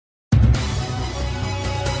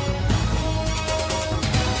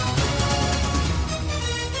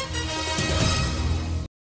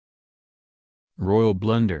Royal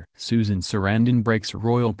blunder. Susan Sarandon breaks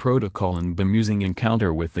royal protocol in bemusing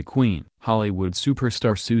encounter with the Queen. Hollywood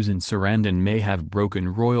superstar Susan Sarandon may have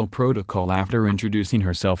broken royal protocol after introducing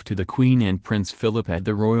herself to the Queen and Prince Philip at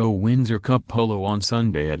the Royal Windsor Cup Polo on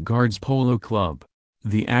Sunday at Guards Polo Club.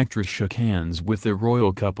 The actress shook hands with the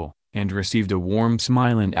royal couple, and received a warm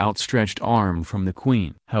smile and outstretched arm from the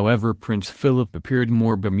Queen. However, Prince Philip appeared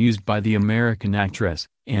more bemused by the American actress,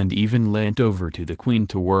 and even leant over to the Queen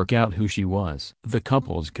to work out who she was. The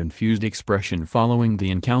couple's confused expression following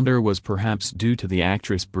the encounter was perhaps due to the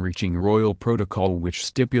actress breaching royal protocol, which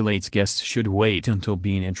stipulates guests should wait until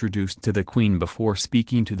being introduced to the Queen before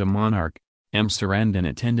speaking to the monarch. Sarandon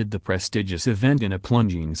attended the prestigious event in a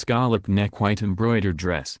plunging scallop neck white embroidered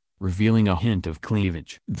dress, revealing a hint of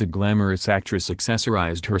cleavage. The glamorous actress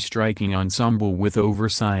accessorized her striking ensemble with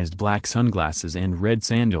oversized black sunglasses and red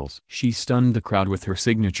sandals. She stunned the crowd with her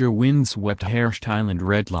signature windswept hairstyle and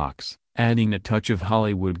red locks, adding a touch of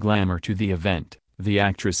Hollywood glamour to the event. The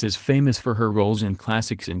actress is famous for her roles in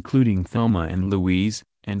classics including Thelma and Louise,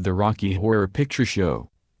 and the Rocky Horror Picture Show.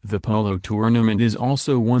 The polo tournament is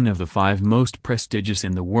also one of the 5 most prestigious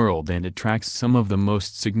in the world and attracts some of the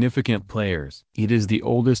most significant players. It is the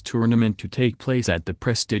oldest tournament to take place at the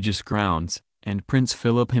prestigious grounds, and Prince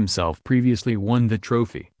Philip himself previously won the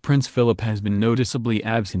trophy. Prince Philip has been noticeably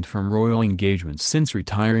absent from royal engagements since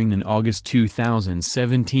retiring in August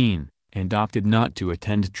 2017, and opted not to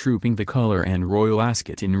attend Trooping the Colour and Royal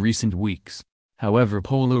Ascot in recent weeks. However,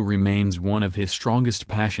 polo remains one of his strongest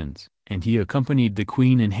passions, and he accompanied the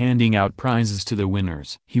Queen in handing out prizes to the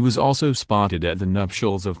winners. He was also spotted at the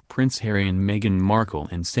nuptials of Prince Harry and Meghan Markle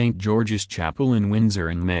in St. George's Chapel in Windsor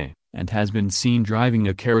in May, and has been seen driving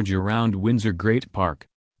a carriage around Windsor Great Park.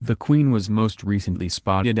 The Queen was most recently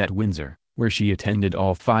spotted at Windsor, where she attended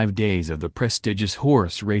all 5 days of the prestigious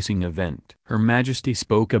horse racing event. Her Majesty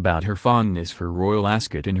spoke about her fondness for Royal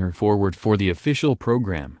Ascot in her foreword for the official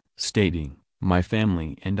program, stating, "My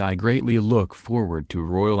family and I greatly look forward to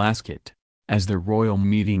Royal Ascot. As the royal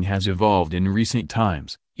meeting has evolved in recent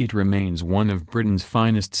times, it remains one of Britain's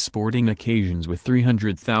finest sporting occasions, with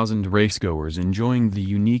 300,000 racegoers enjoying the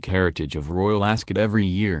unique heritage of Royal Ascot every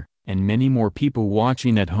year, and many more people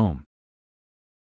watching at home.